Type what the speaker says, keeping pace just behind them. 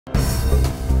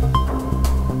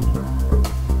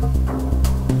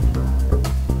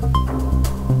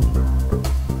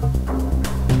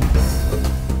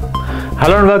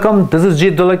Hello and welcome, this is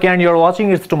Jeet Dolakia and you are watching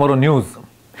It's Tomorrow News.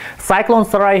 Cyclone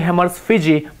Sarai hammers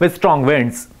Fiji with strong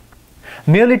winds.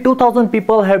 Nearly 2,000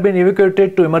 people have been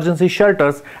evacuated to emergency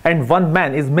shelters and one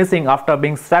man is missing after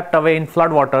being swept away in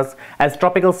floodwaters as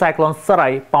Tropical Cyclone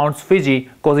Sarai pounds Fiji,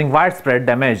 causing widespread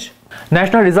damage.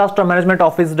 National Disaster Management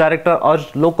Office Director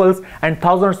urged locals and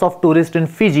thousands of tourists in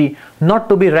Fiji not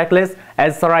to be reckless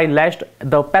as Sarai lashed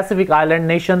the Pacific island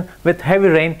nation with heavy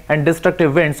rain and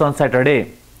destructive winds on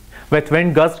Saturday. With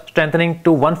wind gusts strengthening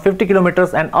to 150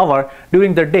 km an hour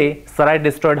during the day, Sarai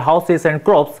destroyed houses and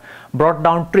crops, brought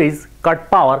down trees, cut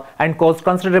power and caused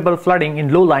considerable flooding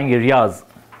in low-lying areas.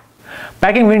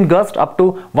 Packing wind gusts up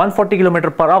to 140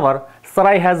 km per hour,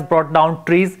 Sarai has brought down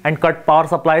trees and cut power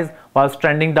supplies while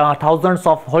stranding down thousands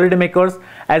of holidaymakers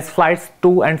as flights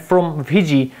to and from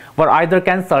Fiji were either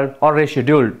cancelled or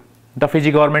rescheduled. The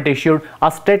Fiji government issued a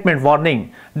statement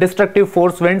warning destructive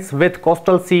force winds with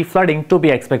coastal sea flooding to be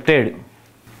expected.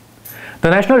 The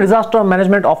National Disaster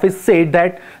Management Office said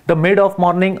that the mid of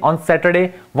morning on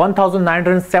Saturday,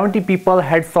 1,970 people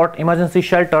had sought emergency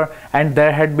shelter and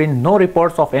there had been no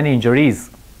reports of any injuries.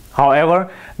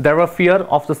 However, there were fear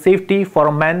of the safety for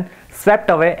a man swept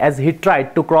away as he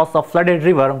tried to cross a flooded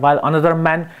river while another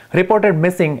man reported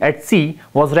missing at sea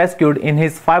was rescued in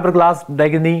his fiberglass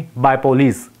dinghy by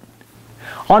police.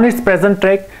 On its present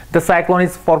track, the cyclone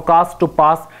is forecast to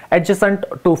pass adjacent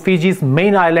to Fiji's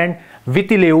main island,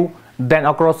 Vitileu, then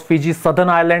across Fiji's southern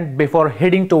island before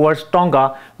heading towards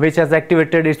Tonga, which has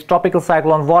activated its tropical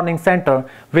cyclone warning center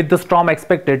with the storm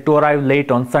expected to arrive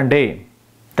late on Sunday.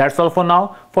 That's all for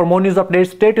now. For more news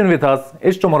updates, stay tuned with us.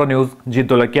 It's Tomorrow News, Jeet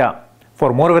Dolakia.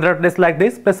 For more weather updates like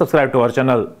this, please subscribe to our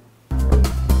channel.